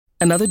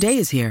Another day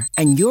is here,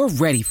 and you're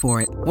ready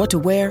for it. What to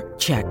wear?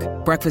 Check.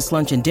 Breakfast,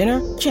 lunch, and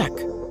dinner? Check.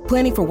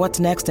 Planning for what's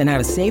next and how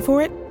to save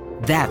for it?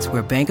 That's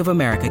where Bank of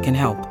America can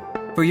help.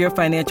 For your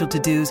financial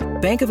to-dos,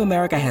 Bank of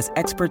America has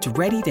experts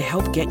ready to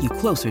help get you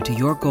closer to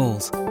your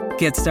goals.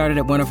 Get started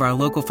at one of our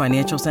local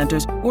financial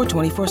centers or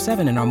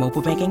 24/7 in our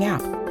mobile banking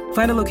app.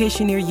 Find a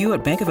location near you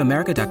at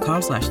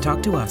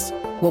bankofamerica.com/talktous.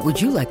 What would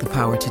you like the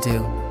power to do?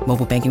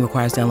 Mobile banking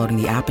requires downloading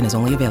the app and is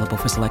only available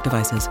for select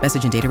devices.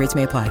 Message and data rates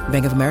may apply.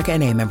 Bank of America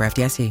N.A., member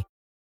FDIC.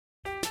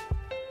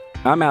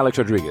 I'm Alex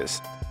Rodriguez.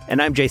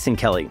 And I'm Jason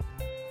Kelly.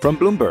 From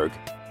Bloomberg,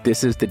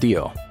 this is The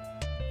Deal.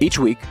 Each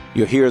week,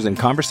 you'll hear us in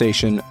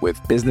conversation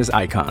with business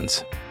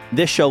icons.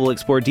 This show will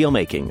explore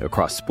deal-making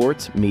across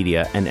sports,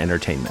 media, and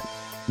entertainment.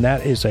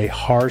 That is a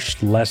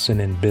harsh lesson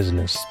in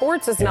business.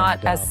 Sports is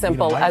not as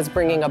simple as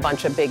bringing a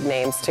bunch of big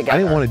names together. I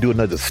didn't want to do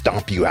another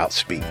stomp you out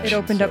speech. It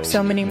opened up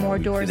so many more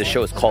doors. The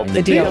show is called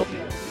The Deal.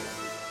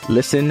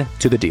 Listen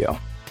to The Deal.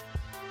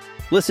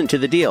 Listen to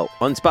The Deal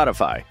on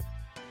Spotify.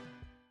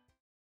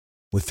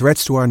 With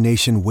threats to our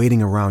nation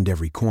waiting around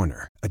every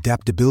corner,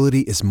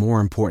 adaptability is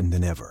more important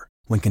than ever.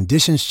 When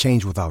conditions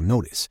change without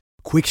notice,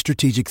 quick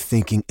strategic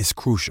thinking is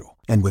crucial.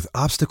 And with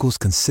obstacles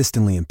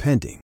consistently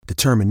impending,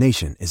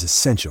 determination is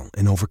essential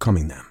in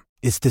overcoming them.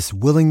 It's this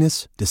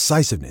willingness,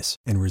 decisiveness,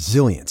 and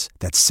resilience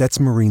that sets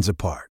Marines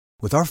apart.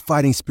 With our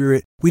fighting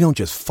spirit, we don't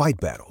just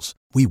fight battles,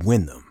 we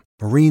win them.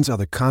 Marines are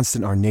the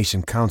constant our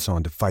nation counts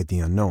on to fight the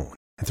unknown.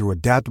 And through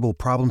adaptable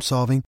problem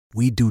solving,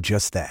 we do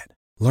just that.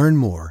 Learn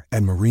more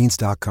at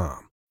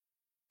marines.com.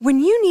 When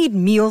you need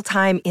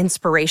mealtime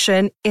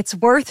inspiration, it's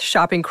worth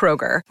shopping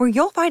Kroger, where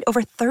you'll find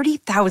over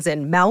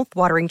 30,000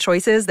 mouth-watering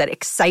choices that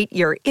excite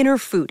your inner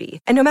foodie.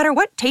 And no matter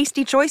what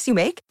tasty choice you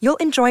make, you'll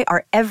enjoy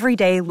our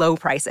everyday low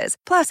prices,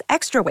 plus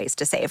extra ways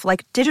to save,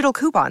 like digital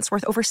coupons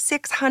worth over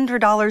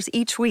 $600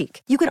 each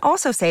week. You can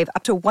also save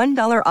up to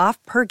 $1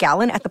 off per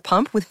gallon at the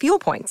pump with fuel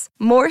points.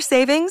 More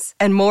savings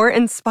and more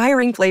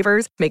inspiring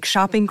flavors make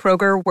shopping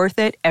Kroger worth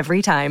it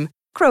every time.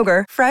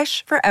 Kroger,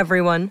 fresh for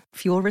everyone.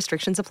 Fuel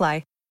restrictions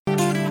apply.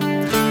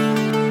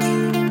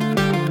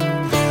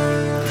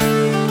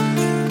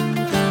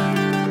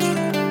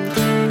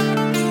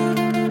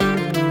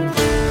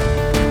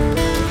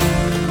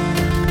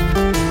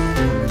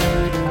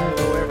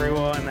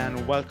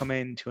 Welcome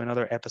into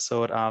another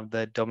episode of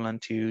the Dublin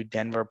to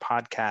Denver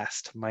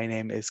podcast. My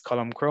name is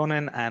Colm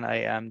Cronin, and I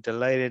am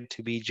delighted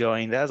to be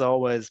joined, as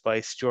always, by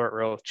Stuart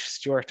Roach.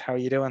 Stuart, how are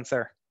you doing,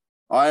 sir?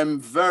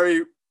 I'm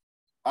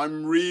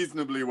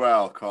reasonably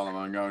well, Colm.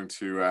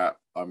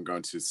 I'm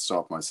going to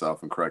stop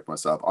myself and correct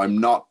myself. I'm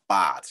not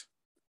bad.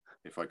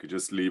 If I could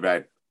just leave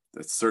out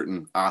a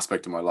certain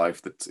aspect of my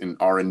life that's in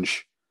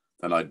orange,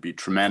 then I'd be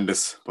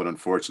tremendous. But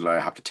unfortunately,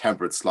 I have to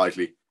temper it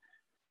slightly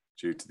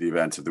due to the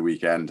events of the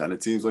weekend. And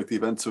it seems like the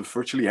events of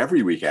virtually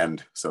every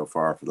weekend so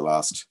far for the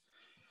last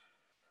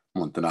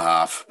month and a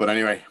half. But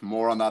anyway,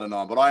 more on that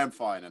anon. But I am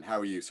fine. And how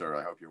are you, sir?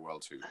 I hope you're well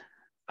too.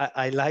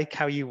 I like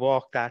how you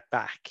walked that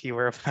back. You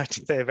were about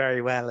to say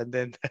very well. And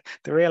then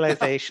the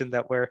realization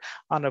that we're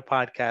on a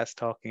podcast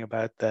talking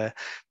about the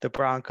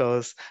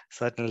Broncos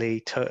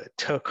suddenly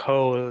took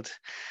hold.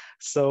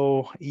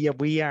 So yeah,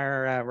 we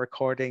are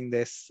recording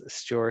this,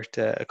 Stuart,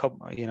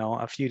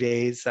 a few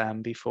days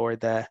before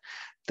the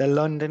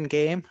London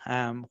game,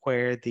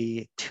 where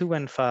the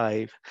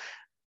 2-5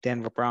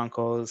 Denver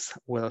Broncos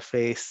will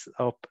face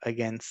up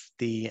against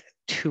the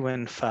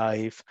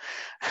 2-5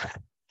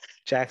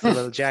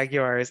 Jacksonville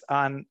Jaguars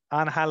on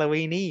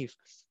Halloween Eve.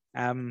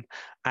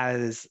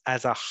 As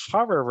a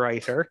horror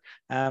writer,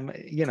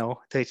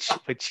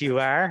 which you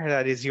are,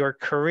 that is your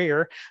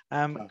career.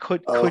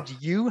 Could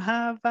you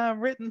have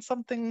written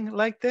something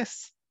like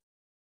this?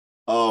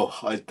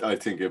 I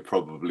think it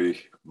probably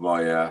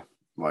my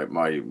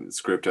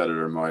script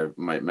editor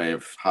may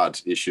have had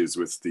issues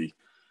with the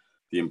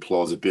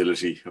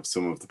implausibility of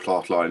some of the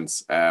plot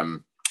lines.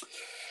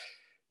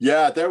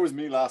 Yeah, there was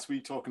me last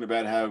week talking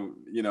about how,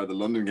 the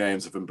London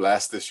games have been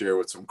blessed this year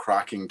with some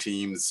cracking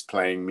teams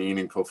playing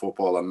meaningful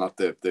football, and not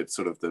the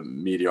sort of the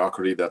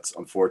mediocrity that's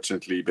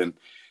unfortunately been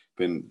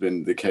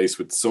the case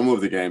with some of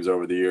the games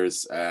over the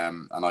years.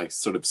 And I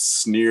sort of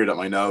sneered at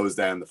my nose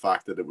down the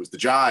fact that it was the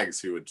Jags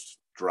who had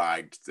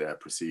dragged the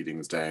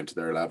proceedings down to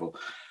their level.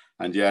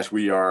 And yet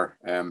we are,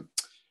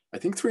 I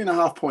think,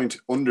 3.5 point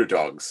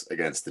underdogs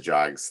against the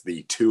Jags,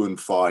 the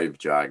 2-5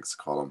 Jags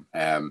column.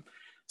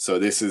 So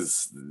this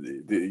is,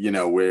 we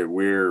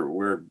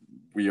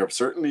are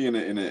certainly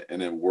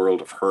in a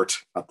world of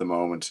hurt at the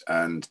moment,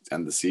 and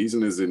the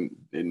season is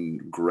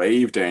in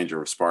grave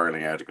danger of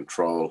spiraling out of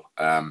control.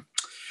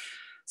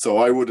 So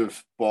I would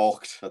have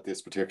balked at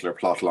this particular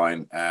plot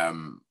line.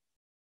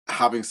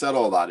 Having said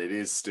all that, it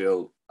is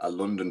still a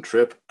London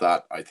trip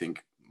that I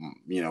think,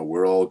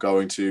 we're all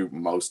going to.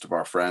 Most of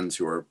our friends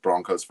who are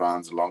Broncos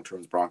fans,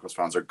 long-term Broncos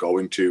fans, are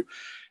going to.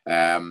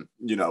 In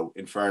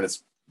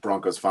fairness,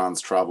 Broncos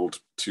fans travelled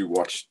to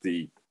watch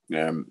the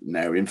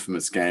now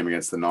infamous game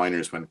against the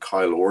Niners when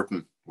Kyle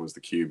Orton was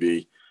the QB.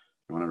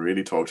 You want to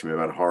really talk to me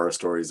about horror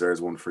stories?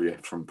 There's one for you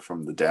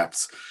from the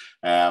depths.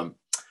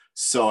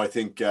 So I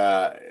think,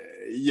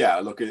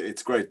 look,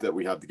 it's great that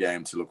we have the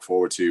game to look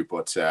forward to,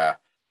 but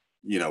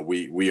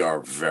we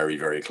are very,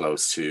 very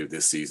close to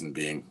this season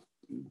being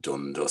done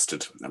and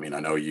dusted. I mean, I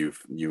know you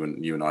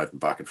and I have been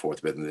back and forth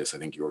a bit in this. I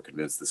think you were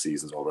convinced the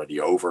season's already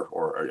over,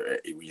 or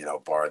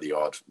bar the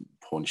odd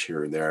punch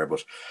here and there.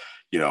 But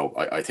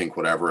I think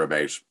whatever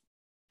about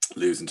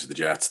losing to the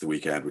Jets the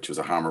weekend, which was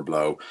a hammer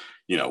blow,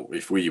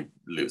 if we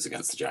lose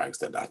against the Jags,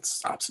 then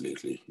that's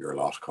absolutely your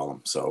lot,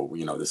 Colm. So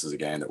this is a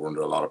game that we're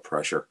under a lot of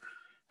pressure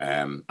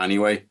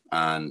anyway,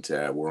 and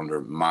we're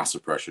under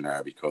massive pressure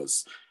now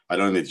because I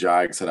don't think the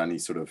Jags had any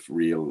sort of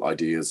real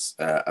ideas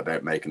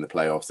about making the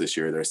playoffs this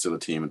year. They're still a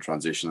team in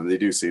transition, and they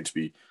do seem to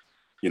be,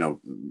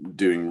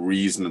 doing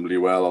reasonably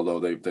well, although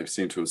they've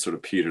seemed to have sort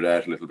of petered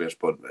out a little bit.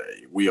 But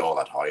we all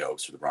had high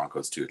hopes for the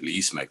Broncos to at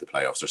least make the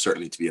playoffs, or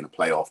certainly to be in a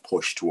playoff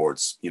push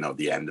towards,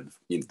 the end of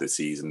the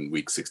season,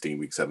 week 16,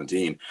 week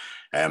 17.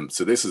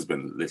 So this has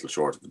been little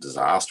short of a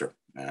disaster.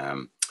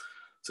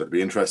 So it'd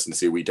be interesting to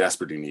see. We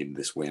desperately need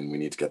this win. We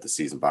need to get the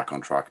season back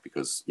on track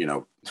because,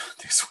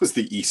 this was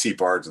the easy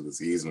part of the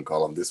season,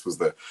 Colm. This was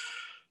the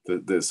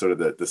sort of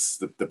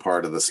the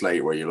part of the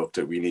slate where you looked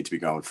at, we need to be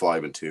going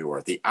 5-2, or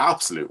at the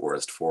absolute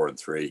worst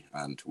 4-3,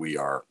 and we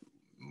are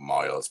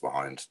miles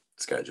behind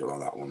schedule on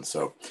that one.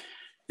 So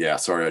yeah,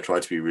 sorry, I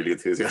tried to be really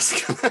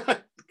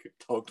enthusiastic.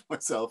 Talked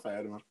myself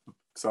out of it.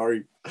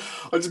 Sorry,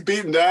 I'm just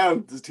beaten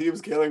down. This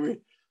team's killing me.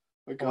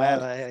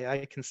 Well,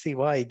 I can see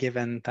why,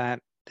 given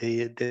that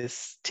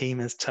this team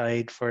is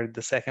tied for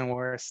the second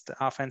worst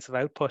offensive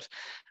output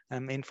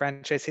in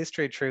franchise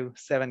history through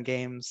 7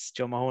 games.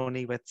 Joe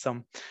Mahoney with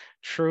some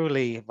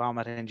truly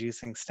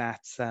vomit-inducing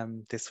stats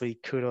this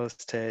week. Kudos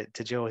to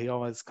Joe. He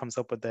always comes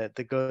up with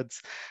the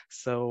goods.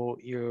 So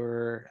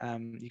you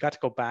got to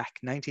go back.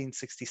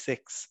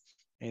 1966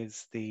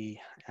 is the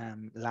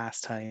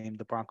last time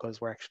the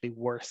Broncos were actually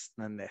worse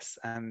than this.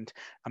 And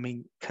I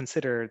mean,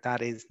 consider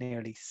that is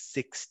nearly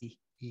 60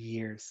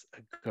 years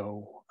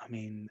ago. I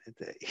mean,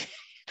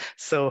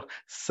 so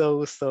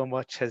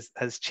much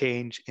has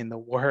changed in the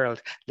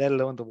world, let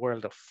alone the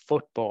world of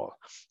football.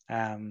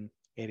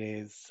 It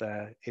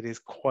is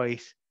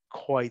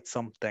quite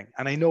something.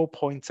 And I know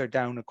points are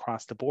down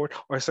across the board,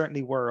 or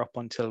certainly were up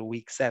until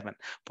week 7,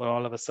 but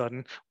all of a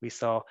sudden we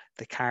saw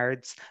the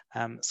Cards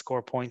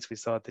score points. We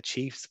saw the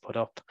Chiefs put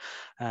up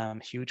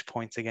huge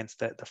points against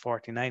the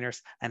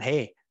 49ers, and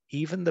hey,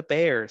 even the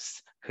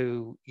Bears,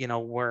 who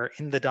were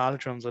in the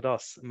doldrums with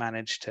us,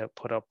 managed to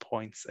put up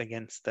points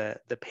against the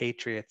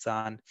Patriots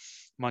on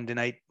Monday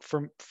night.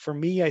 For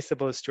me, I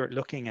suppose, Stuart,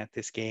 looking at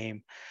this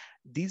game,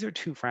 these are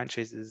two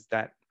franchises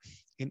that,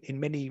 in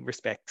many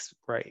respects,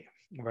 right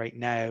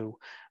now,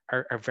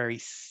 are very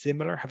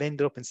similar. Have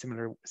ended up in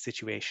similar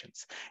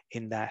situations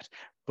in that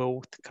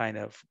both kind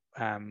of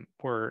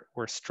were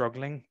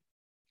struggling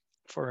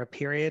for a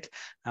period.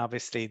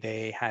 Obviously,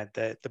 they had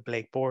the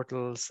Blake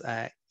Bortles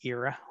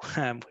era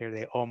where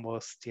they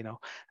almost,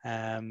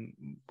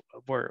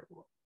 were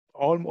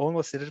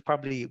almost, it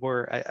probably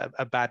were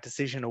a bad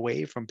decision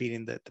away from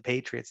beating the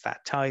Patriots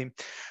that time.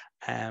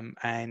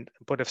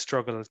 But have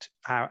struggled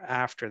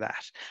after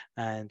that,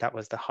 and that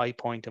was the high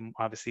point. And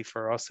obviously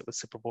for us, it was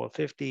Super Bowl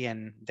 50,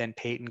 and then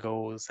Peyton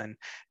goes, and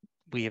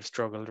we have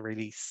struggled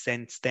really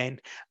since then.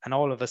 And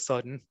all of a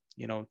sudden,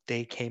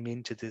 they came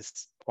into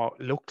this what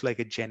looked like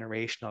a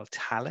generational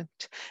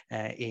talent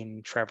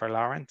in Trevor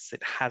Lawrence.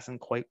 It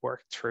hasn't quite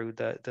worked through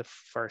the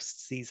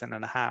first season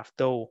and a half,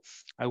 though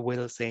I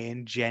will say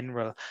in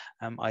general,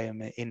 I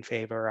am in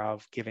favor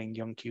of giving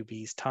young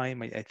QBs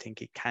time. I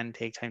think it can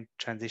take time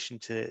to transition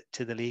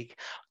to the league,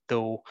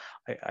 though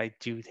I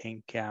do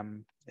think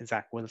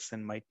Zach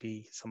Wilson might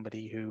be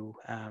somebody who,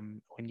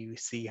 when you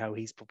see how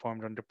he's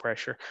performed under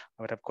pressure,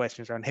 I would have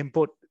questions around him.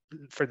 But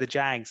for the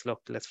Jags,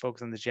 look, let's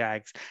focus on the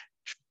Jags.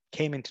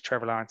 Came into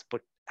Trevor Lawrence,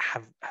 but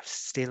have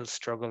still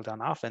struggled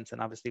on offense.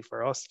 And obviously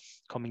for us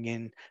coming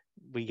in,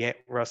 we get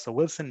Russell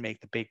Wilson,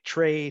 make the big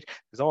trade.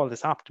 There's all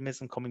this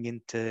optimism coming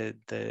into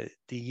the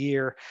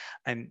year,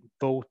 and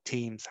both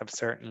teams have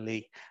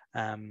certainly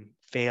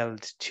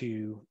failed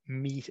to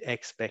meet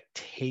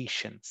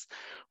expectations.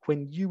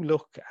 When you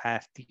look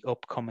at the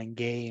upcoming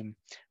game,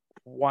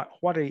 what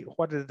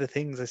are the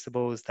things, I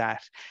suppose,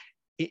 that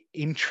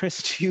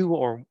interest you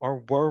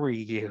or worry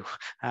you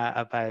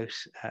about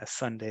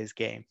Sunday's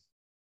game?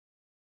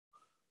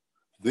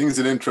 Things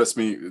that interest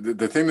me,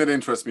 the thing that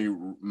interests me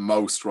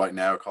most right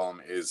now, Colm,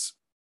 is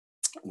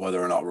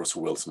whether or not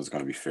Russell Wilson is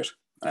going to be fit.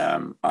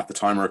 At the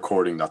time of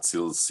recording, that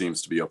still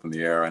seems to be up in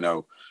the air. I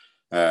know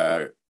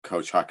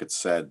Coach Hackett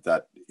said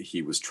that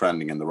he was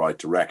trending in the right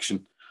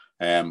direction,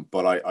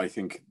 but I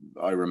think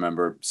I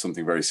remember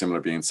something very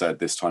similar being said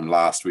this time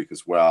last week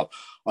as well.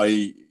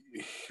 I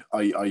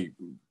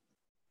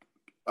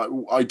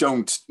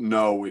don't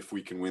know if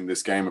we can win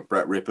this game at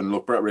Brett Rippon.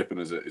 Look, Brett Rippon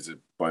is a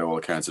by all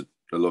accounts a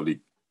lovely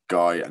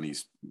guy, and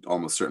he's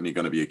almost certainly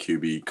going to be a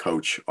QB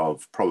coach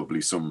of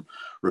probably some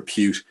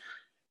repute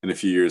in a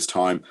few years'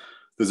 time.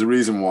 There's a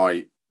reason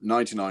why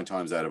 99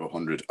 times out of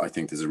 100, I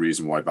think there's a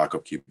reason why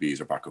backup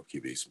QBs are backup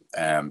QBs.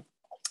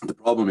 The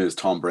problem is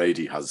Tom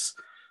Brady has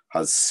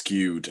has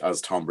skewed,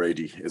 as Tom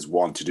Brady is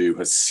wont to do,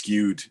 has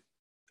skewed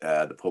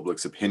the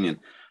public's opinion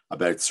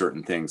about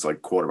certain things,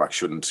 like quarterbacks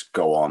shouldn't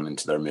go on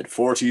into their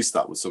mid-40s.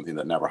 That was something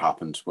that never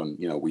happened when,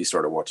 you know, we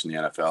started watching the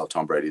NFL.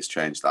 Tom Brady's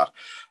changed that.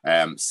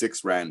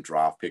 6th round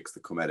draft picks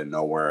that come out of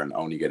nowhere and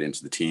only get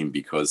into the team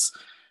because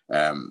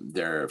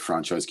their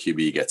franchise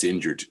QB gets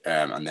injured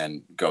and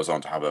then goes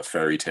on to have a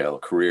fairy tale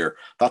career.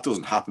 That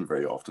doesn't happen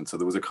very often. So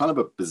there was a kind of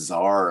a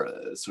bizarre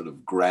sort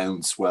of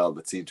groundswell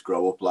that seemed to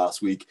grow up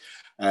last week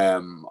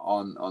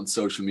on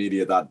social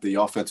media that the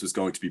offense was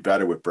going to be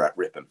better with Brett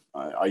Rippon.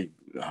 I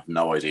have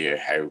no idea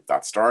how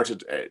that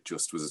started. It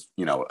just was,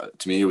 you know,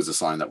 to me, it was a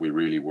sign that we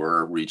really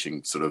were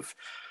reaching sort of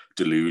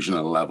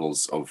delusional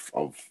levels of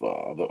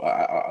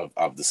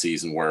the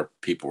season where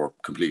people were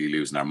completely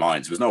losing their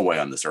minds. There was no way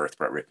on this earth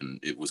Brett Rippon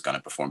it was going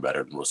to perform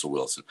better than Russell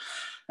Wilson.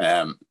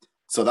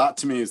 So that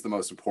to me is the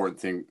most important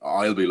thing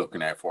I'll be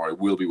looking out for. I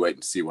will be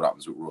waiting to see what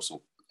happens with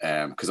Russell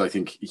because I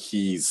think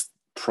he's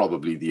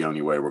probably the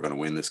only way we're going to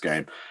win this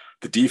game.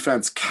 The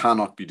defense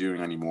cannot be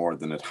doing any more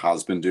than it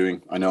has been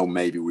doing. I know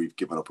maybe we've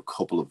given up a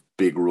couple of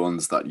big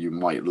runs that you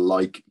might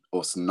like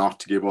us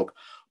not to give up.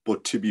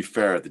 But to be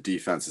fair, the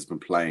defense has been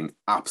playing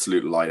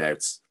absolute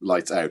lights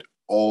out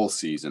all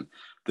season.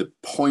 The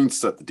points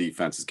that the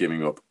defense is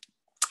giving up,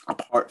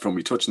 apart from,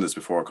 we touched on this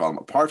before, Colin,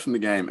 apart from the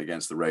game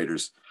against the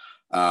Raiders,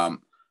 the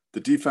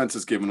defense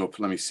has given up,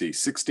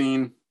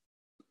 16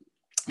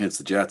 against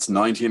the Jets,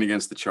 19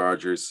 against the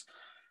Chargers,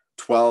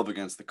 12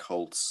 against the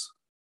Colts,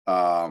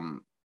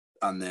 and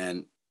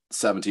then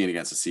 17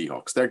 against the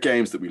Seahawks. They're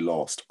games that we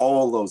lost.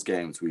 All those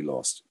games we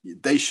lost.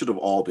 They should have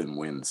all been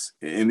wins.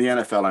 In the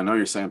NFL, I know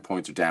you're saying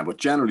points are down, but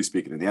generally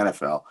speaking, in the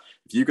NFL,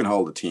 if you can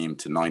hold a team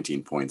to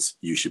 19 points,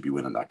 you should be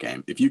winning that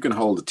game. If you can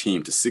hold a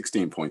team to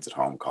 16 points at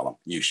home, Colin,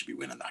 you should be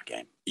winning that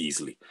game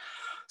easily.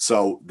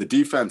 So the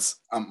defense,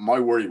 my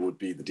worry would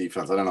be the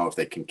defense. I don't know if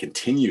they can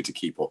continue to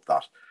keep up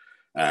that,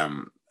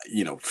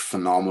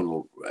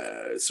 phenomenal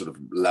sort of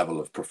level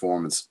of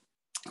performance.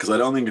 Because I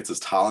don't think it's as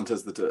talented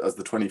as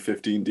the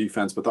 2015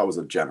 defense, but that was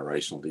a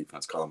generational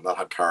defense, Colin. That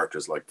had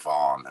characters like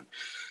Vaughn, and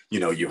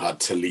you had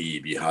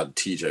Talib, you had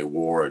TJ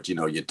Ward,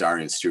 you had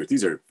Darian Stewart.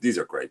 These are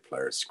great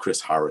players.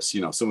 Chris Harris,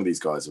 some of these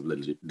guys have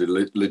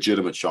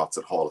legitimate shots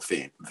at Hall of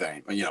Fame.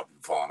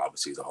 Vaughn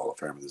obviously is a Hall of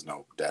Famer. There's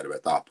no doubt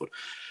about that. But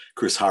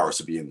Chris Harris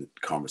would be in the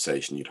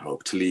conversation. You'd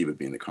hope Talib would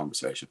be in the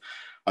conversation.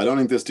 I don't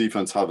think this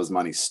defense have as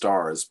many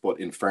stars, but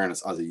in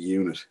fairness, as a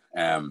unit,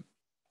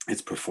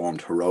 it's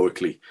performed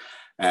heroically.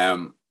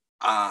 I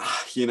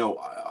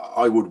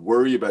would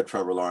worry about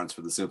Trevor Lawrence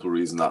for the simple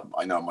reason that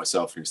I know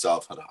myself and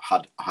yourself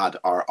had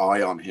our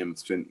eye on him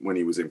when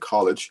he was in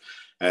college.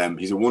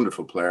 He's a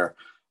wonderful player.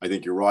 I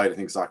think you're right. I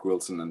think Zach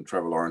Wilson and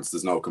Trevor Lawrence,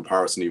 there's no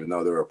comparison, even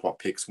though there were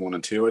picks 1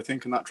 and 2, I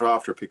think, in that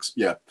draft, or picks.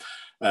 Yeah.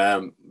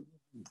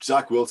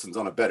 Zach Wilson's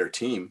on a better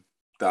team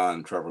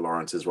than Trevor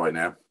Lawrence is right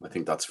now. I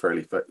think that's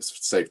fairly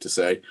safe to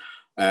say.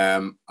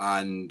 Yet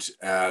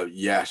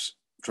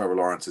Trevor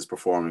Lawrence is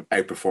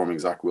outperforming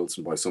Zach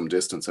Wilson by some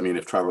distance. I mean,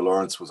 if Trevor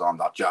Lawrence was on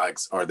that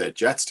Jags or the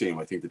Jets team,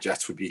 I think the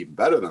Jets would be even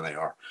better than they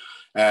are.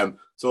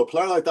 So a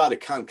player like that, it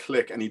can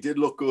click, and he did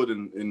look good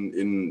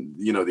in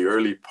the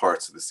early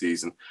parts of the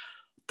season.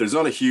 There's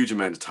not a huge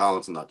amount of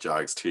talent in that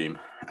Jags team.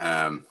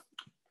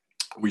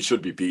 We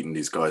should be beating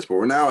these guys, but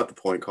we're now at the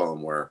point,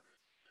 Colin, where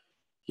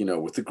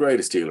with the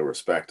greatest deal of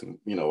respect, and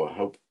I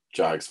hope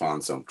Jags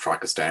fans don't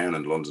track us down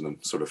in London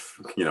and sort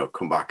of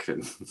come back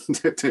and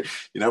you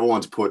never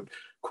want to put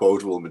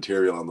quotable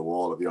material on the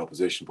wall of the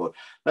opposition, but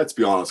let's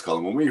be honest,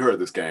 Colin, when we heard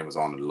this game was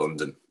on in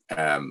London,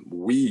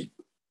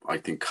 I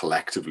think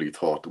collectively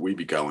thought that we'd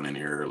be going in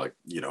here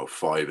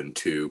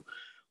 5-2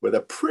 with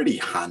a pretty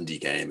handy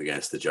game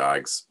against the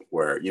Jags,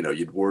 where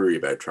you'd worry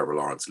about Trevor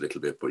Lawrence a little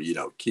bit, but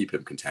keep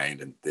him contained,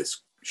 and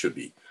this should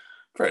be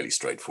fairly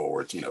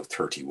straightforward,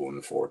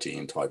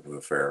 31-14 type of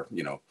affair.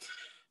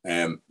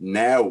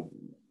 Now,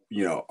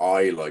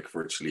 I, like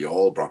virtually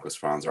all Broncos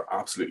fans, are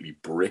absolutely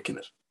bricking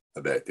it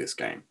about this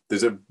game.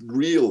 There's a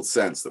real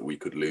sense that we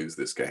could lose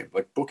this game.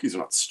 Like, bookies are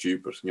not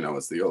stupid,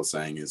 as the old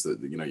saying is that,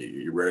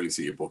 you rarely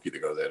see a bookie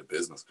that goes out of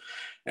business.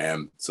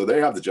 So they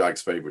have the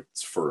Jags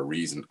favorites for a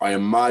reason. I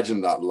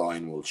imagine that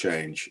line will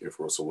change if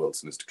Russell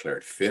Wilson is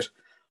declared fit.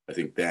 I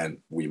think then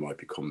we might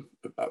become,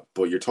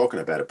 but you're talking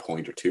about a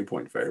 1 or 2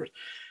 point favorite.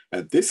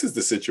 And this is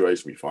the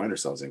situation we find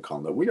ourselves in,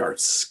 Colin, that we are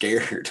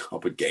scared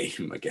of a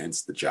game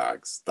against the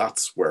Jags.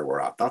 That's where we're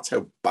at. That's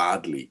how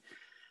badly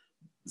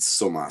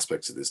some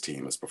aspects of this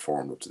team has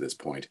performed up to this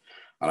point.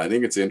 And I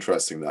think it's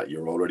interesting that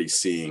you're already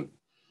seeing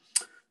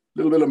a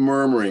little bit of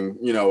murmuring,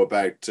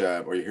 about,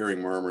 or you're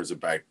hearing murmurs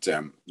about,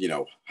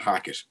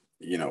 Hackett,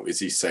 is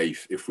he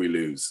safe if we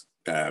lose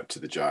to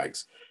the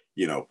Jags?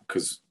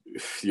 Because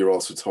you're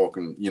also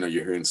talking, you're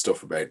hearing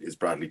stuff about, is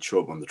Bradley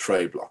Chubb on the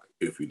trade block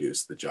if we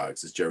lose to the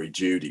Jags? Is Jerry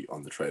Jeudy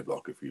on the trade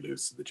block if we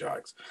lose to the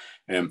Jags?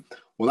 When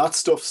that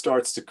stuff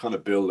starts to kind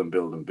of build and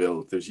build and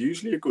build, there's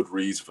usually a good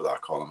reason for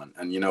that, Colin.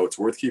 And it's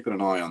worth keeping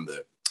an eye on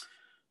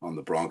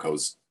the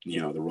Broncos,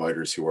 the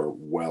writers who are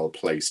well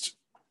placed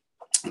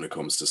when it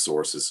comes to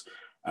sources.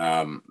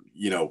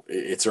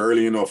 It's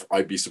early enough.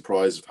 I'd be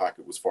surprised if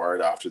Hackett was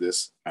fired after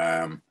this.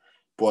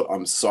 But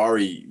I'm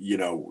sorry,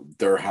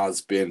 there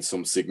has been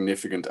some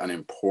significant and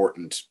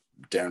important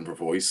Denver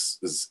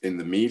voices in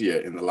the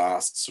media in the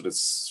last sort of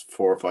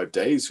 4 or 5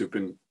 days who've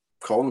been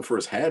calling for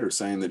his head or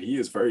saying that he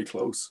is very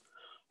close.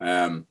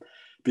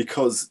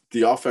 Because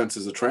the offense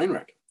is a train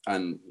wreck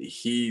and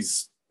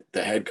he's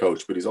the head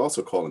coach, but he's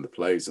also calling the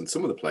plays, and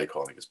some of the play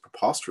calling is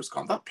preposterous.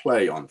 That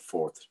play on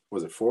 4th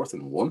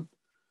and 1?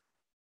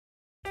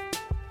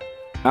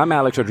 I'm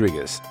Alex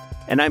Rodriguez.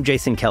 And I'm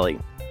Jason Kelly.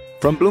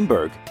 From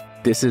Bloomberg,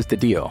 this is The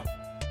Deal.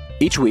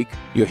 Each week,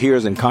 you'll hear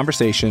us in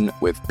conversation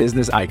with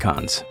business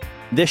icons.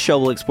 This show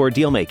will explore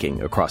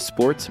deal-making across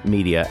sports,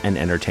 media, and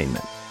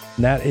entertainment.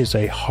 That is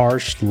a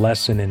harsh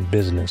lesson in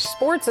business.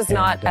 Sports is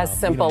not as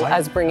simple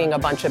as bringing a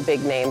bunch of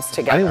big names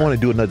together. I didn't want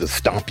to do another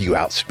stomp you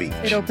out speech.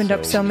 It opened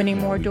up so many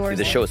more doors.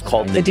 The show is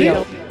called The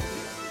Deal.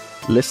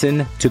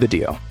 Listen to The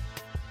Deal.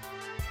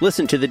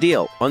 Listen to The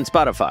Deal on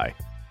Spotify.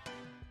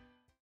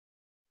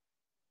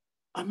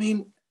 I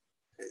mean,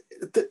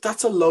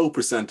 that's a low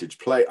percentage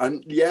play.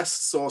 And yes,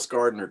 Sauce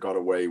Gardner got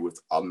away with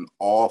an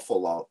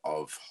awful lot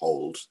of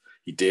hold.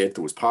 He did.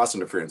 There was pass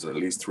interference on at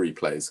least 3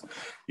 plays.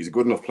 He's a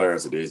good enough player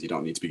as it is. You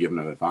don't need to be given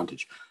an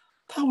advantage.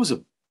 That was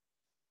a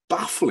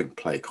baffling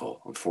play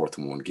call on 4th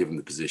and 1, given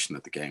the position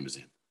that the game is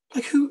in.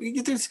 Like,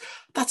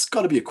 that's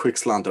got to be a quick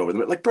slant over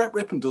them. Like, Brett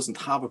Rippon doesn't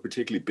have a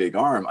particularly big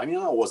arm. I mean,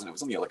 it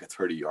was only like a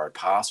 30-yard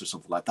pass or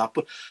something like that.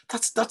 But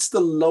that's the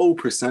low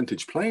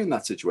percentage play in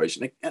that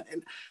situation.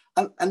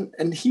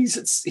 And he's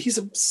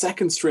a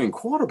second string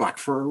quarterback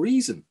for a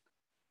reason.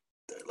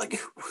 Like,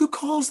 who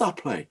calls that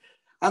play?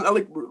 And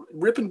like,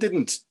 Rippon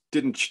didn't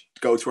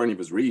go through any of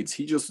his reads.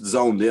 He just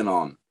zoned in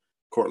on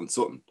Cortland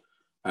Sutton.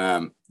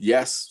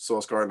 Yes,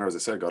 Sauce Gardner, as I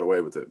said, got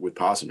away with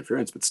pass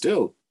interference, but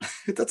still,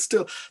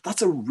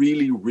 that's a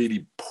really,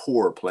 really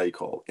poor play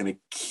call in a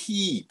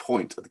key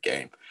point of the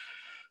game.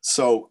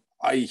 So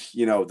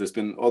there's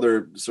been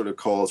other sort of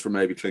calls for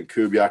maybe Clint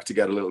Kubiak to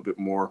get a little bit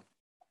more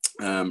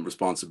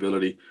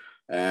responsibility.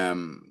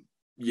 I'm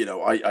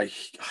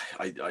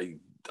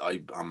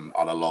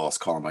at a loss,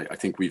 Colin. I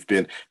think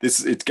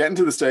it's getting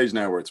to the stage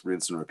now where it's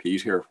rinse and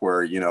repeat here,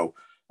 where,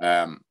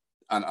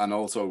 and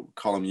also,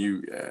 Colin,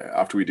 you,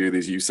 after we do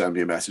these, you send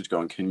me a message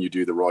going, can you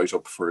do the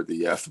write-up for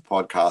the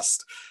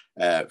podcast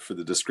for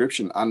the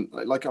description? And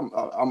like, I'm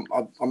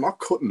not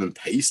cutting and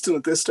pasting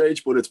at this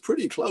stage, but it's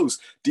pretty close.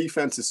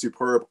 Defense is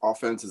superb.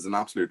 Offense is an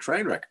absolute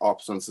train wreck.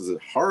 Offense is a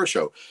horror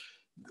show.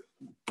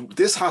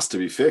 This has to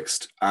be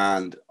fixed.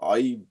 And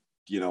I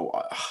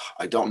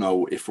don't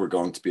know if we're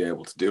going to be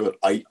able to do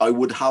it. I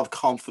would have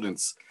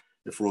confidence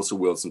if Russell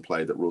Wilson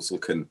played that Russell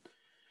can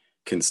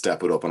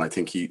step it up, and I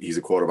think he's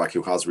a quarterback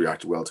who has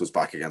reacted well to his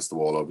back against the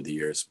wall over the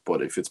years.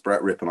 But if it's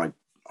Brett Rippon,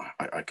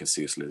 I can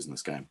see us losing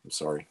this game. I'm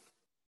sorry.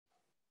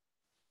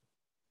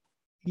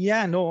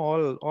 Yeah,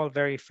 no, all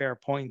very fair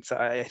points.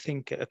 I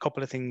think a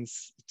couple of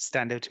things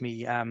stand out to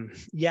me.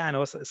 I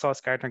know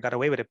Sauce Gardner got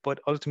away with it, but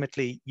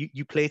ultimately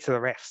you play to the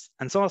refs,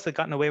 and Sauce had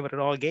gotten away with it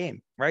all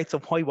game, right? So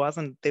why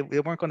wasn't they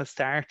weren't going to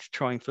start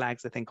throwing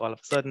flags, I think, all of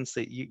a sudden. So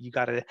you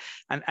got to,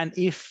 and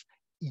if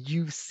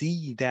you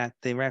see that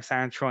the refs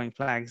aren't throwing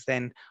flags,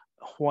 then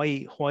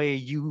why are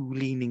you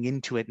leaning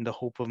into it in the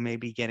hope of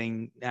maybe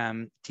getting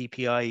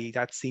DPI?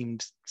 That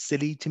seemed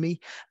silly to me.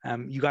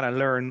 You got to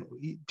learn.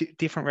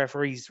 Different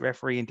referees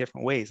referee in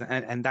different ways,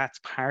 and that's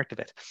part of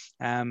it.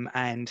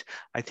 And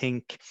I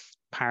think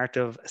part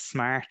of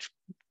smart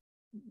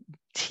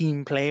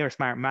team play or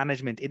smart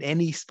management in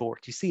any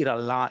sport, you see it a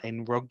lot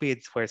in rugby.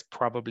 It's where it's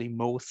probably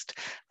most,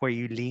 where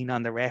you lean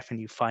on the ref and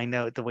you find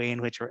out the way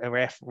in which a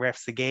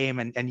refs the game,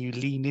 and you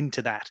lean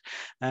into that.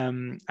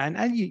 And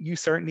you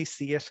certainly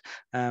see it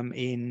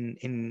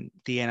in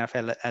the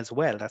NFL as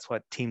well. That's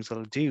what teams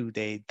will do.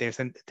 There's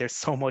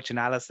so much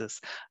analysis.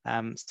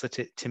 So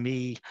to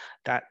me,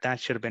 that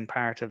should have been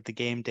part of the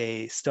game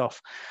day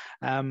stuff.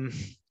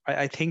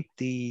 I think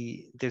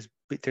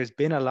there's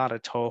been a lot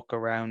of talk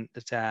around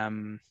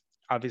that.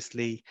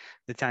 Obviously,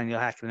 Nathaniel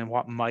Hackett and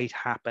what might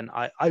happen.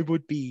 I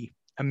would be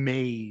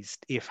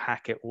amazed if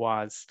Hackett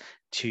was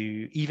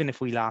to, even if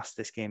we lost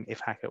this game, if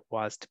Hackett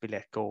was to be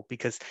let go,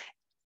 because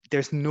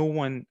there's no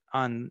one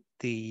on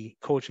the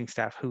coaching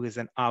staff who is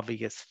an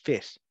obvious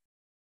fit.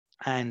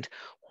 And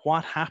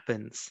what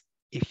happens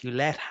if you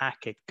let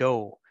Hackett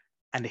go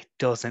and it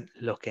doesn't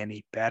look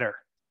any better?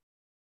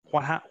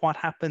 What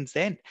happens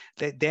then?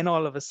 Then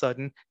all of a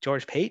sudden,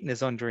 George Payton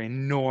is under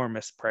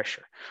enormous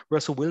pressure.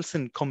 Russell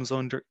Wilson comes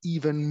under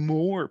even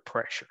more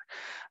pressure.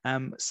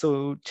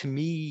 So to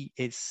me,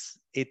 it's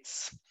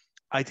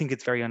I think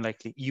it's very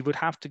unlikely. You would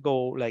have to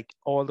go like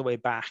all the way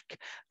back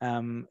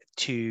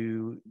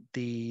to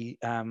the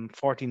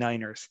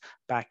 49ers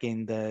back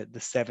in the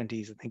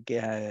 70s. I think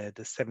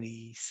the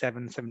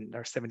 77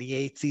 or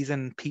 78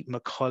 season. Pete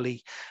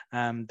McCulley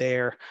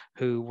there,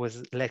 who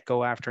was let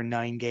go after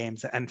 9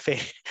 games, and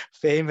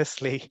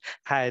famously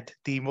had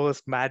the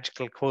most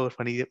magical quote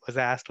when he was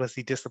asked, was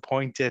he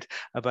disappointed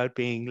about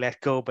being let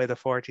go by the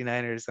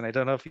 49ers? And I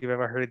don't know if you've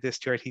ever heard this,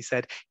 Stuart. He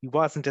said he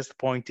wasn't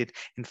disappointed.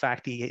 In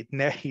fact, he'd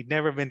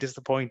never been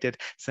disappointed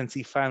since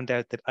he found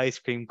out that ice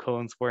cream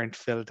cones weren't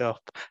filled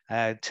up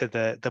to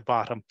the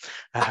bottom,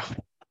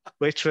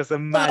 which was a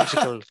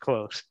magical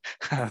quote.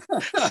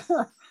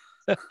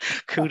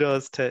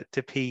 Kudos to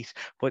Pete.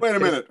 But wait a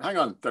minute, hang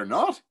on, they're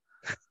not?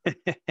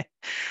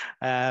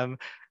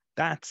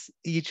 That's,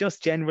 you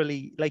just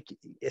generally, like,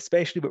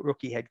 especially with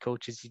rookie head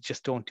coaches, you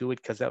just don't do it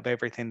because of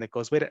everything that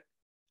goes with it.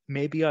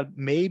 Maybe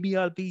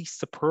I'll be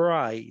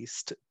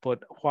surprised,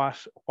 but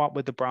what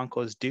would the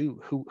Broncos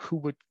do? Who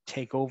would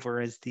take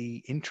over as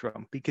the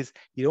interim? Because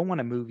you don't want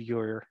to move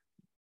your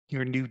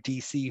new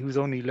DC, who's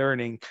only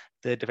learning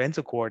the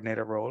defensive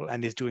coordinator role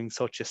and is doing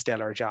such a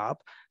stellar job.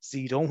 So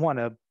you don't want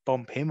to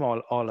bump him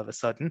all of a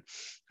sudden.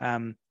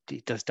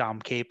 Does Dom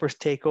Capers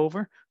take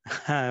over?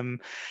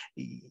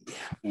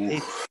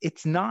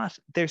 It's not,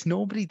 there's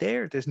nobody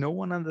there. There's no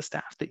one on the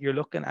staff that you're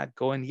looking at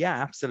going,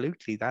 yeah,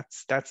 absolutely,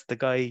 that's the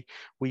guy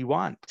we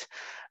want.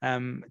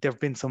 There have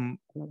been some,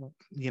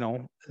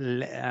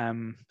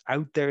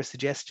 out there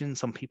suggestions,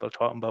 some people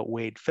talking about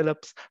Wade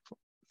Phillips.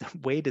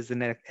 Wade is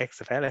an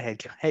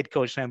XFL head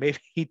coach now. Maybe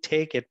he'd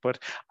take it, but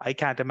I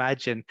can't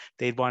imagine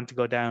they'd want to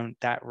go down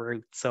that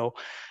route. So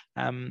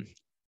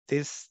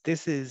this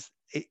is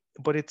it,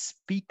 but it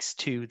speaks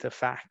to the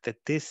fact that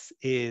this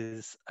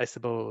is, I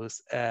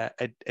suppose, a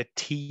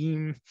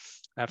team,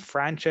 a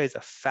franchise,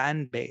 a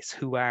fan base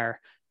who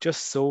are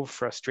just so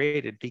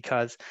frustrated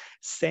because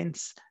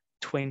since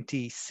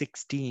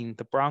 2016,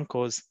 the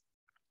Broncos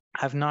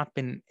have not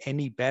been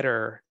any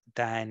better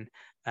than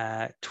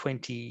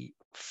 24th,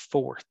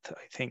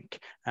 I think,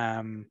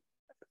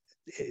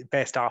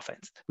 best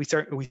offense. We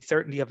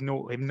certainly have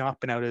not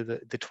been out of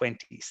the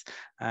 20s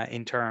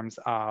in terms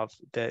of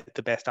the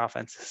best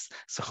offenses.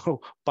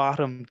 So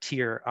bottom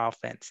tier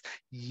offense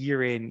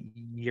year in,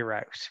 year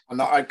out.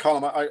 And I'd call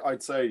him,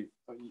 I'd say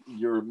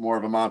you're more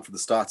of a man for the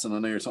stats, and I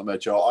know you're talking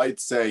about Joe. I'd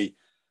say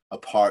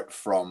apart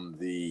from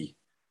the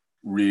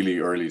really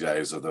early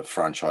days of the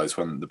franchise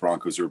when the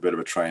Broncos were a bit of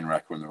a train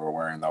wreck when they were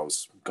wearing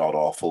those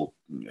god-awful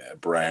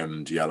brown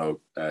and yellow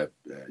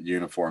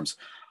uniforms,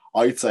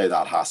 I'd say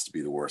that has to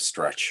be the worst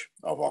stretch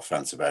of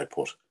offensive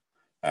output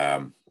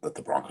that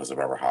the Broncos have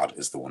ever had,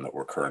 is the one that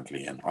we're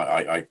currently in.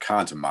 I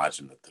can't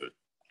imagine that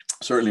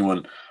certainly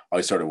when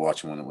I started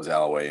watching when it was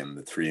Elway and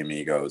the Three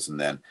Amigos, and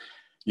then,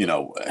 you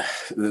know,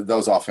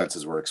 those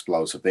offenses were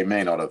explosive. They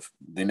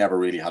never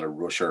really had a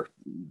rusher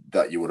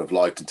that you would have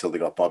liked until they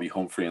got Bobby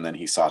Humphrey, and then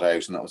he sat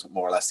out, and that was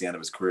more or less the end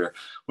of his career.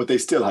 But they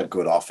still had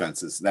good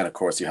offenses. Then, of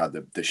course, you had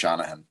the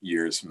Shanahan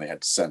years, and they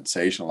had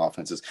sensational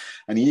offenses.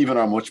 And even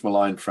our much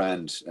maligned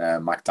friend,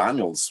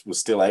 McDaniels, was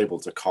still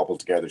able to cobble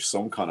together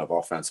some kind of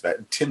offense.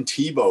 Tim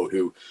Tebow,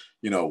 who,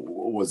 you know,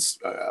 was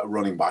a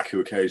running back who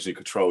occasionally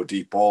could throw a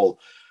deep ball.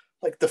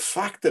 Like, the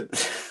fact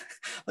that,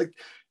 like,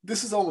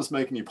 this is almost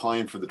making you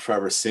pine for the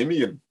Trevor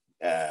Siemian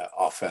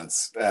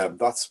offense.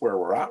 That's where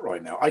we're at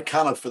right now. I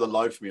cannot, for the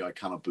life of me, I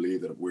cannot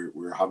believe that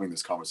we're having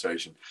this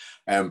conversation.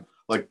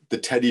 Like the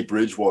Teddy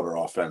Bridgewater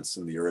offense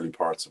in the early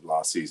parts of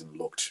last season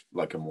looked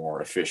like a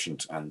more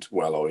efficient and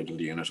well-oiled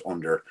unit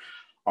under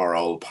our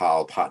old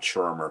pal Pat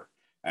Shurmur.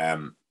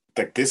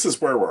 Like, this is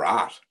where we're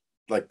at.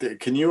 Like,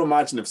 can you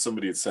imagine if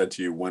somebody had said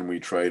to you when we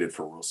traded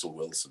for Russell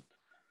Wilson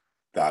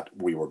that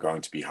we were going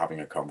to be having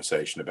a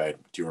conversation about,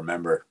 do you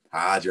remember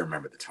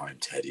the time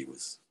Teddy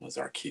was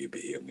our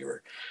QB and we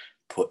were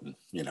putting,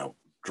 you know,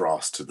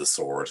 dross to the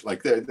sword?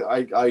 Like,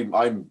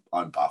 I'm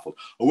baffled.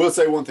 I will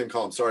say one thing,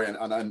 Colin, sorry,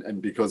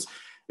 and because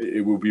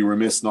it would be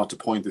remiss not to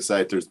point this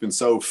out, there's been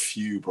so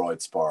few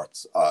bright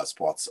spots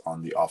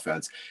on the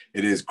offense.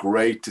 It is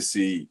great to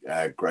see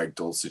Greg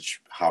Dulcich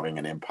having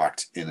an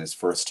impact in his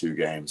first 2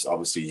 games.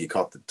 Obviously, he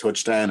caught the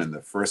touchdown in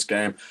the first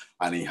game,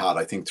 and he had,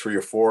 I think, 3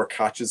 or 4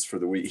 catches for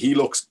the week. He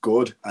looks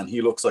good, and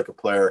he looks like a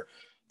player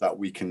that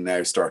we can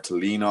now start to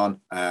lean on.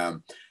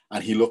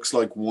 And he looks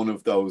like one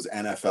of those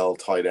NFL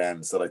tight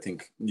ends that I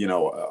think, you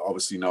know,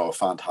 obviously Noah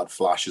Fant had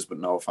flashes, but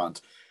Noah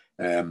Fant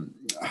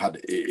had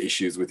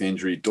issues with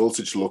injury.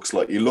 Dulcich looks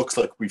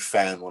like we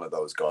found one of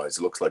those guys.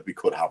 It looks like we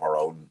could have our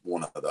own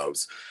one of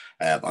those.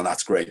 And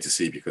that's great to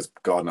see, because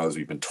God knows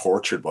we've been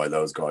tortured by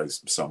those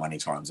guys so many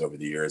times over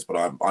the years.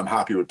 But I'm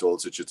happy with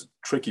Dulcich. It's a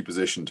tricky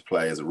position to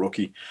play as a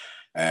rookie.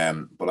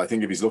 But I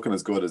think if he's looking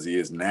as good as he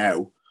is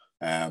now,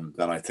 then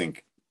I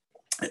think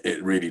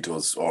it really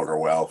does augur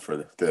well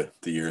for the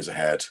years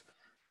ahead.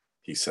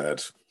 He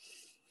said,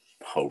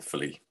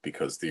 hopefully,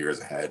 because the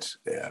years ahead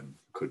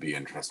could be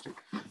interesting,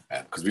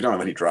 because we don't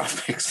have any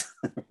draft picks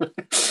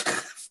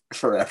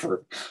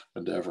forever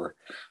and ever.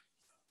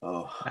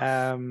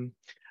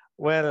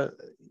 Well,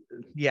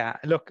 yeah,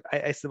 look,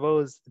 I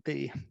suppose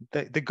the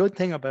good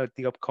thing about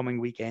the upcoming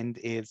weekend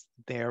is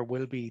there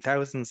will be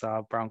thousands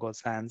of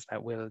Broncos fans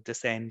that will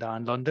descend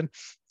on London.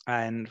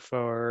 And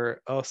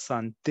for us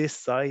on this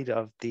side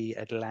of the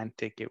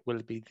Atlantic, it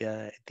will be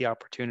the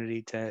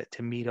opportunity to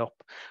meet up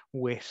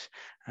with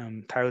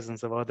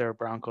thousands of other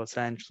Broncos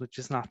fans, which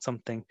is not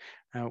something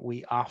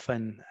we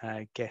often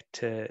get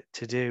to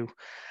do.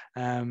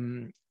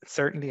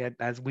 Certainly,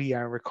 as we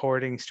are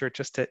recording, Stuart,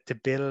 just to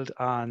build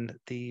on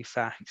the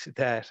fact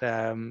that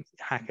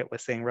Hackett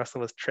was saying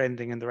Russell was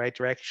trending in the right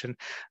direction,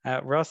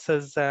 Russ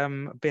has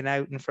been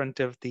out in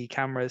front of the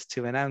cameras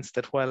to announce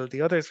that while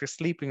the others were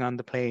sleeping on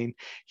the plane,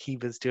 he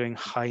was doing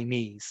high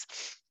knees.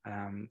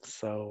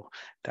 So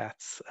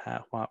that's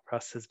what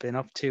Russ has been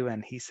up to,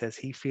 and he says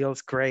he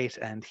feels great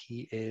and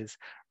he is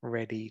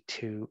ready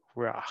to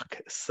rock.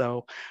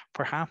 So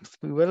perhaps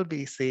we will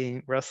be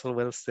seeing Russell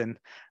Wilson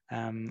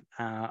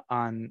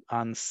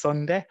on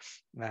Sunday.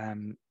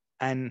 And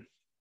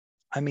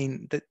I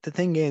mean, the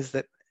thing is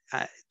that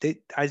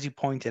as you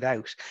pointed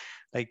out,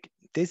 like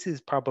this is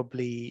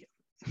probably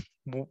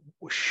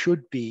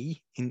should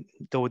be,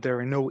 though there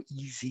are no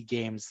easy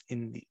games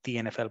in the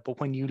NFL, but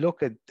when you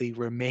look at the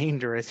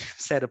remainder, as you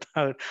said,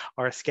 about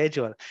our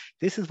schedule,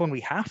 this is when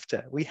we have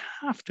to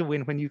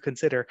win. When you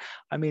consider,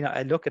 I mean,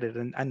 I look at it,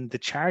 and the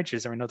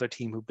Chargers are another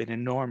team who've been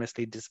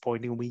enormously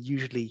disappointing. We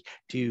usually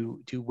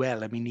do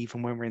well. I mean,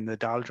 even when we're in the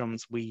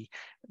doldrums,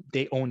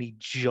 they only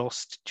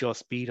just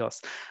beat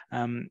us.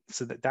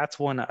 So that's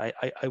one I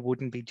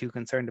wouldn't be too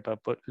concerned about.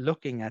 But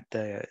looking at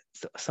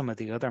some of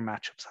the other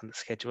matchups on the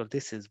schedule,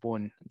 this is one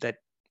that,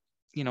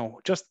 you know,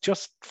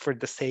 just for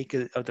the sake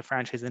of the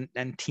franchise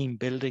and team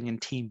building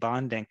and team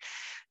bonding,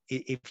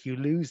 if you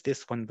lose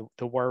this one,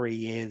 the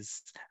worry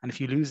is, and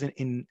if you lose it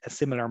in a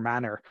similar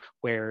manner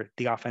where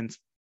the offense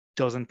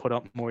doesn't put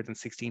up more than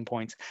 16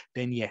 points,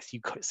 then yes,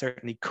 you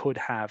certainly could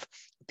have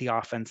the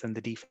offense and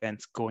the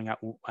defense going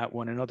at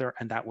one another,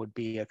 and that would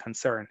be a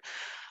concern.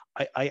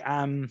 I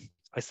am,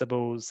 I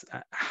suppose,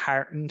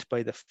 heartened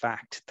by the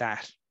fact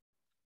that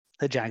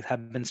the Jags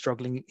have been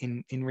struggling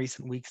in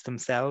recent weeks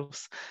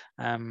themselves,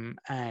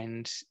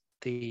 and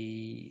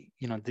the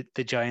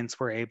Giants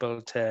were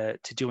able to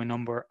do a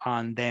number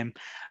on them.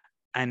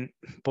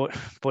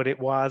 But it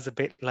was a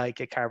bit like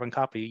a carbon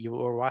copy. You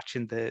were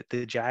watching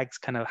the Jags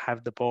kind of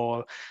have the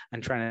ball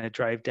and trying to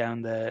drive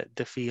down the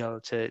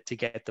field to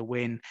get the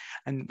win.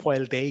 And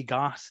while they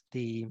got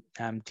the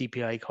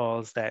DPI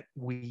calls that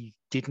we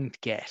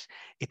didn't get,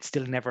 it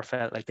still never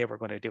felt like they were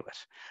going to do it.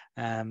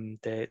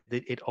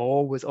 It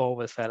always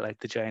felt like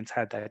the Giants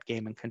had that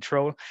game in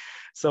control.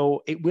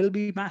 So it will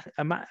be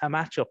a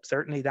matchup.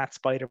 Certainly that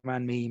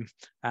Spider-Man meme,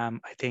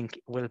 I think,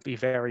 will be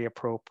very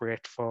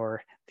appropriate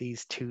for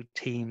these two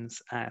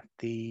teams at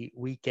the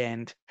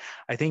weekend.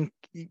 I think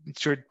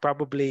should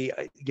probably,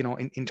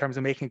 in terms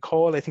of making a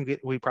call, I think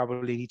we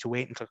probably need to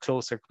wait until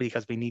closer,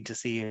 because we need to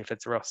see if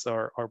it's Russ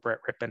or Brett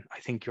Rypien. I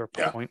think your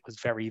point was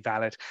very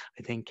valid.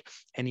 I think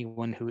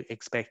anyone who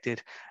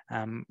expected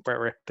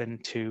Brett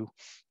Rypien to,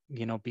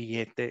 be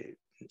it,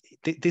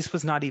 this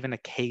was not even a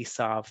case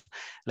of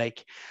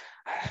like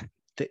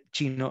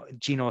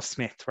Geno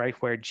Smith, right,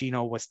 where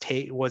Geno was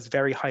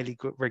very highly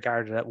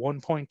regarded at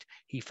one point.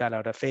 He fell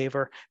out of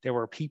favor. There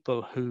were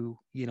people who,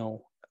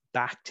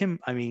 backed him.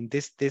 I mean,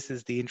 this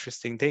is the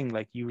interesting thing.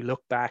 Like, you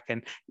look back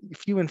and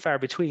few and far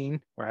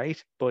between,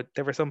 right? But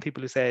there were some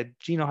people who said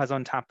Geno has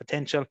untapped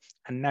potential,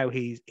 and now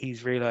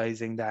he's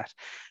realizing that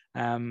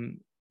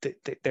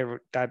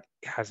that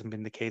hasn't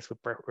been the case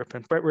with Brett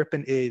Rypien. Brett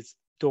Rypien is,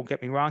 don't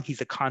get me wrong,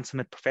 he's a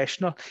consummate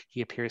professional.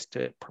 He appears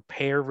to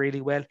prepare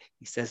really well.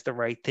 He says the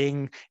right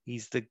thing.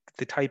 He's the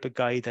type of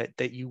guy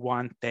that you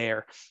want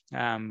there.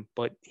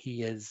 But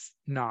he is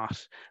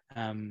not,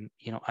 an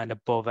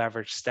above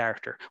average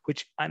starter,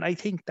 and I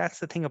think that's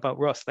the thing about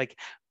Russ. Like,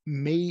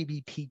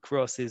 maybe peak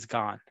Russ is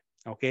gone.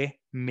 Okay.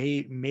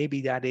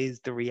 Maybe that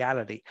is the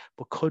reality,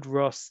 but could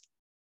Russ,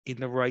 in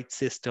the right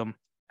system,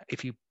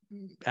 if you've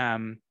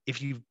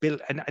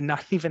built, and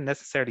not even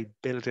necessarily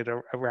build it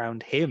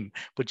around him,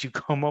 but you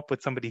come up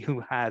with somebody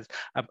who has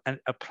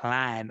a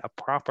plan, a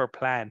proper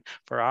plan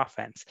for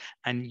offense,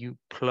 and you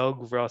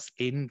plug Russ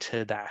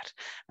into that,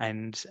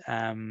 and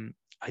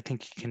I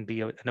think he can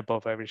be an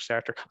above average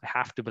starter. I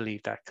have to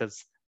believe that,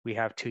 because we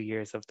have 2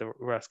 years of the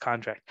Russ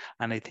contract,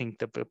 and I think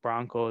the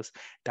Broncos,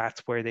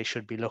 that's where they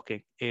should be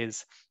looking,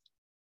 is,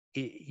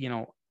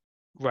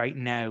 right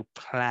now,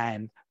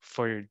 plan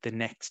for the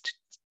next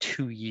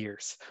 2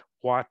 years.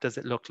 What does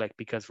it look like?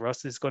 Because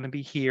Russ is going to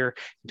be here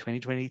in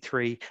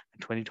 2023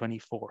 and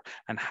 2024.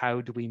 And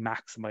how do we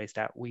maximize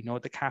that? We know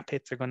the cap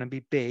hits are going to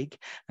be big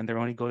and they're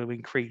only going to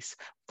increase.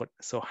 But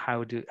so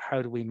how do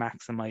we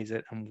maximize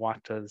it, and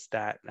what does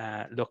that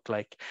look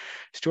like?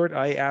 Stuart,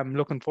 I am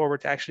looking forward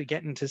to actually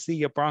getting to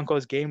see a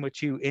Broncos game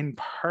with you in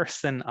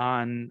person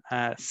on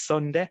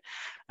Sunday.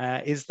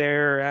 Is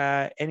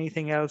there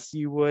anything else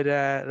you would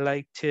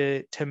like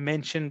to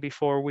mention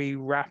before we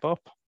wrap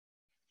up?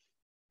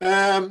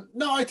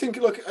 No, I think,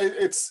 look,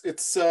 it's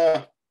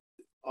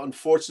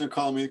unfortunate,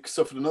 Colin, we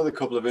suffered another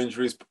couple of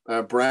injuries.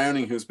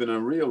 Browning, who's been a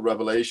real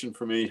revelation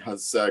for me,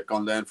 has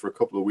gone down for a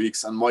couple of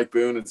weeks, and Mike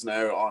Boone is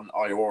now on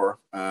IR.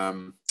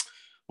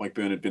 Mike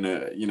Boone had been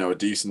a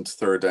decent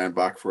third down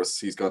back for us.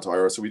 He's gone to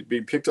IR. So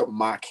we picked up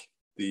Mac,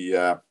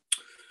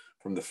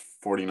 from the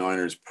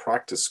 49ers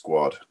practice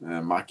squad.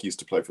 Mac used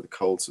to play for the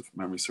Colts, if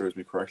memory serves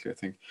me correctly, I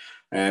think.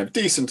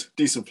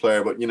 Decent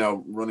player, but,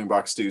 running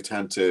backs do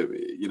tend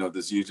to,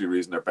 there's usually a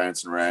reason they're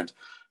bouncing around.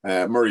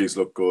 Murray's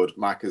looked good.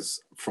 Mac is,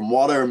 from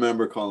what I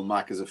remember, Colin,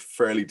 Mac is a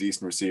fairly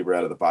decent receiver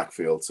out of the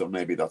backfield. So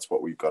maybe that's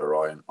what we've got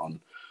our eye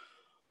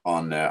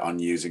on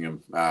using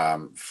him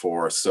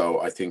for.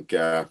 So I think,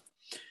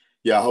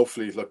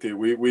 hopefully, look,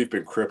 we've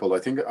been crippled. I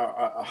think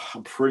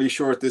I'm pretty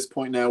sure at this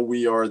point now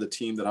we are the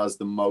team that has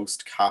the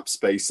most cap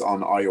space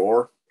on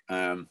IR,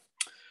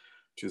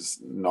 which is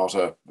not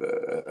a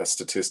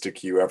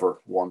statistic you ever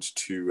want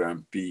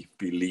to be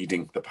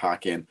leading the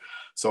pack in.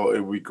 So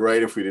it would be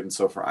great if we didn't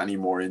suffer any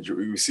more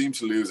injury. We seem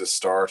to lose a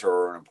starter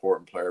or an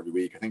important player every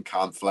week. I think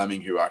Cam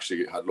Fleming, who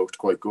actually had looked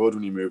quite good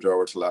when he moved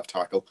over to left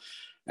tackle,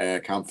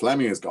 Cam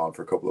Fleming is gone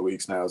for a couple of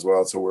weeks now as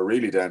well. So we're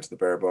really down to the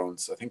bare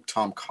bones. I think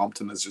Tom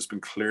Compton has just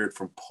been cleared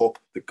from PUP,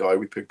 the guy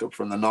we picked up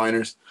from the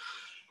Niners.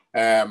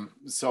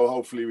 So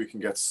hopefully we can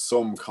get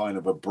some kind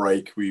of a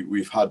break.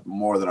 We've had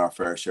more than our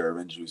fair share of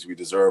injuries. We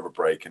deserve a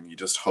break, and you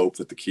just hope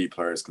that the key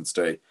players can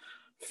stay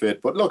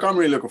fit. But look, I'm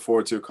really looking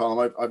forward to it,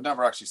 Colin. I've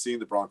never actually seen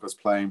the Broncos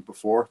playing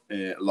before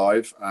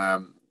live.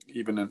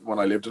 Even when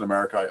I lived in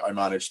America, I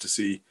managed to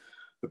see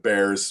the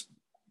Bears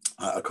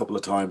a couple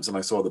of times, and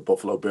I saw the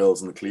Buffalo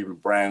Bills and the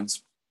Cleveland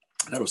Browns.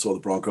 I never saw the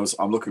Broncos.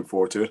 I'm looking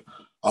forward to it.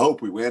 I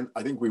hope we win.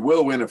 I think we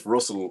will win if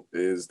Russell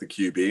is the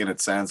QB, and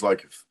it sounds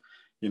like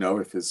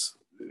if his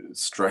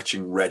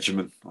stretching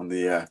regimen on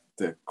the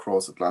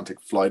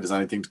cross-Atlantic flight is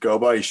anything to go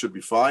by, he should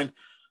be fine.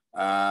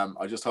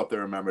 I just hope they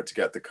remember to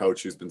get the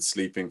coach who's been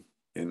sleeping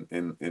in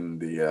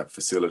the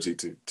facility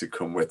to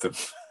come with them.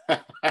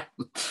 I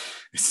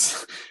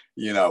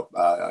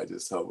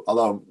just hope,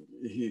 although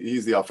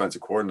he's the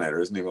offensive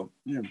coordinator, isn't he? Well,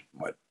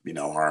 might be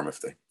no harm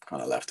if they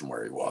kind of left him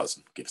where he was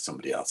and give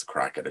somebody else a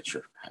crack at it.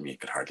 Sure. I mean, it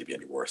could hardly be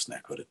any worse now,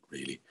 could it,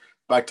 really?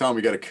 Back time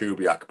we get a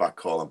Kubiak back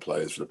calling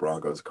plays for the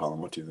Broncos. Colin,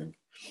 what do you think?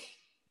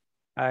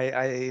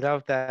 I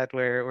love that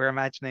we're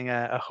imagining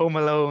a Home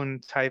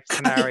Alone type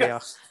scenario.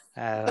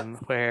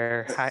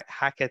 Where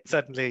Hackett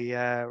suddenly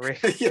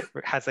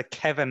has a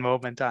Kevin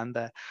moment on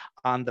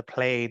the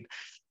plane.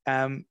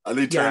 And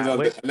he turns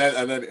on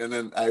and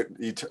then out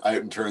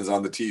and turns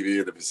on the TV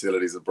in the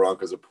facilities. The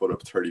Broncos have put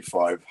up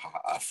 35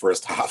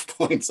 first half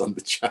points on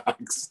the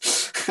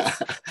Jags.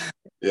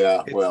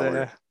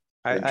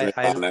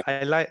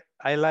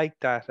 I like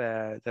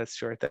that. That's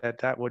short.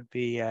 That would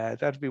be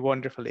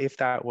wonderful if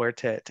that were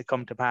to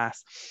come to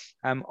pass.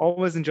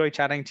 Always enjoy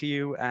chatting to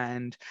you,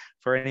 and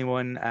for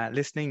anyone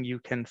listening, you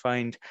can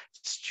find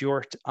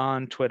Stuart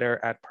on Twitter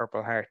at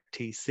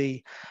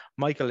PurpleHeartTC.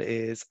 Michael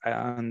is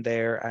on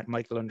there at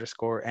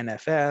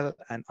Michael_NFL,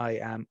 and I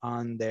am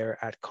on there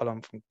at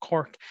Colin from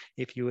Cork.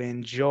 If you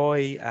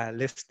enjoy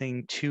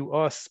listening to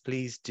us,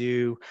 please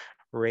do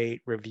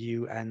rate,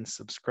 review, and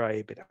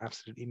subscribe. It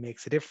absolutely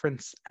makes a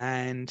difference.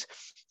 And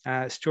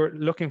Stuart,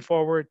 looking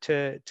forward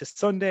to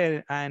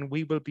Sunday, and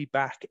we will be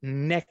back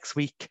next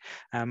week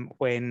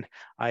when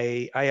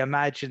I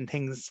imagine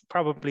things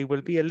probably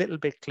will be a little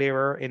bit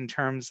clearer in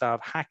terms of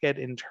Hackett,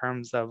 in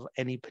terms of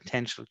any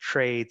potential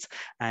trades,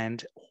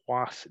 and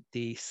what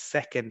the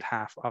second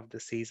half of the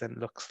season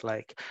looks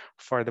like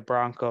for the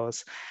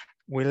Broncos.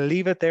 We'll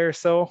leave it there.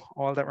 So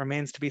all that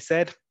remains to be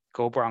said,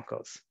 go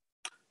Broncos.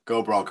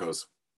 Go Broncos.